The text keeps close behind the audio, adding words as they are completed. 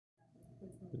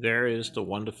There is the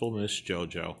wonderful Miss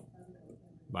JoJo,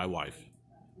 my wife.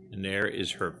 And there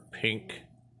is her pink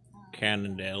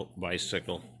Cannondale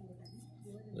bicycle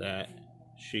that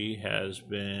she has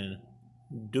been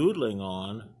doodling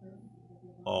on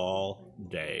all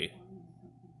day.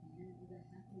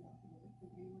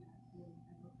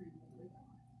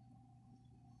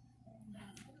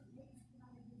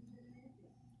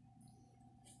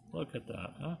 Look at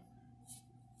that, huh?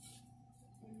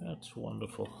 That's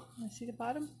wonderful. Want to see the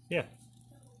bottom? Yeah.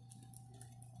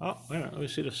 Oh, wait a minute. Let me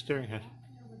see the steering head.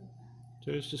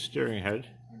 There's the steering head.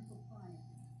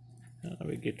 Now, let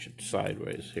me get you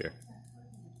sideways here.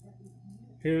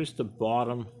 Here's the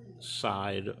bottom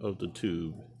side of the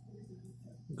tube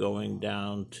going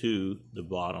down to the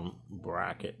bottom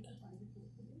bracket.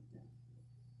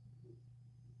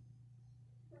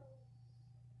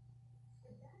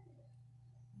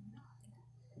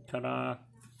 Ta-da!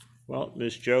 Well,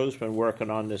 Miss Jo's been working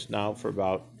on this now for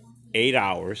about 8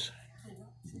 hours,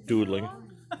 doodling.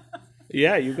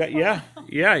 Yeah, you got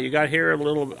here a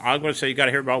little. I'm going to say you got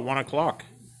here about 1 o'clock.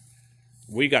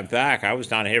 We got back. I was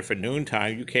down here for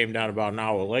noontime. You came down about an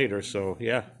hour later, so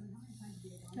yeah.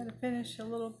 Got to finish a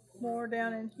little more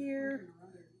down in here,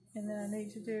 and then I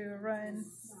need to do a run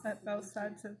up both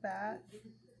sides of that.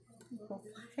 We'll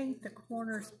paint the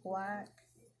corners black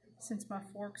since my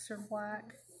forks are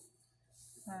black.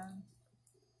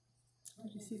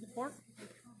 Did you see the fork?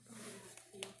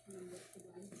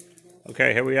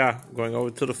 Okay, here we are, going over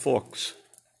to the forks.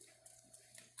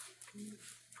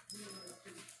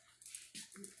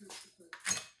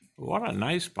 What a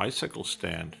nice bicycle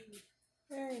stand.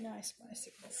 Very nice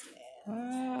bicycle stand.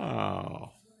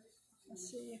 Oh. Let's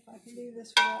see if I can do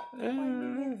this without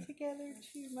binding it together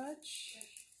too much.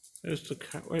 There's the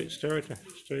wait, stay right there.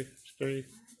 Stay.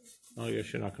 Oh,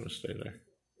 yes, you're not going to stay there.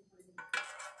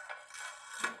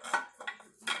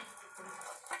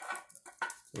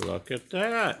 Look at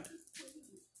that.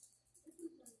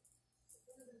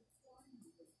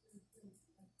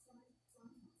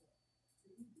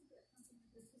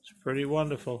 It's pretty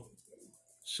wonderful.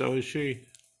 So is she.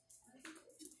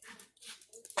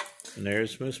 And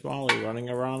there's Miss Molly running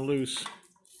around loose.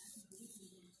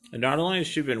 And not only has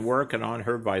she been working on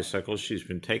her bicycle, she's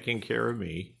been taking care of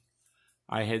me.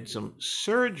 I had some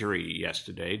surgery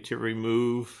yesterday to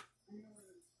remove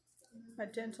a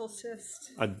dental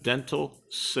cyst. A dental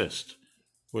cyst,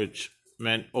 which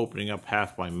meant opening up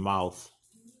half my mouth.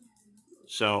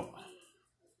 So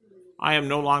I am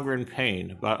no longer in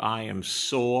pain, but I am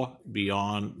sore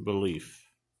beyond belief.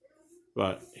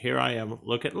 But here I am.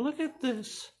 Look at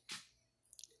this.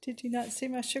 Did you not see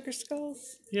my sugar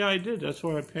skulls? Yeah, I did. That's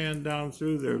why I panned down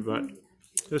through there. But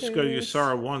just because you saw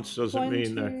her once doesn't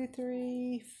mean that. 1, 2,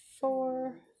 3,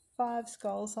 4, 5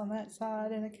 skulls on that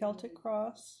side and a Celtic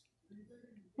cross.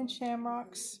 And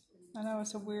shamrocks. I know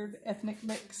it's a weird ethnic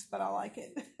mix, but I like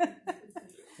it.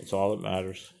 That's all that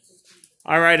matters.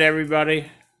 All right, everybody.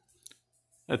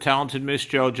 A talented Miss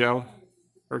JoJo,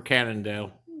 or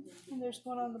Cannondale. And there's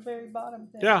one on the very bottom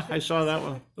there. Yeah, I saw that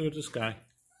one. Look at this guy.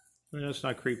 I mean, that's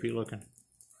not creepy looking.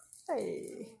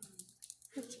 Hey.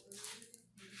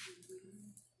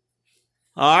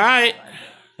 All right.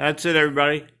 That's it,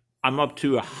 everybody. I'm up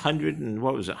to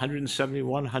 171,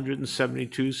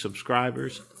 172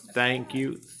 subscribers. Thank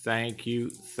you. Thanks,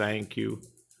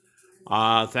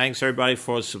 everybody,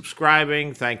 for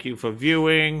subscribing. Thank you for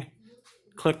viewing.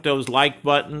 Click those like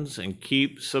buttons and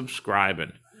keep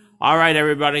subscribing. All right,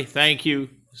 everybody. Thank you.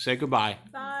 Say goodbye.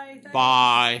 Bye.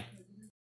 Bye.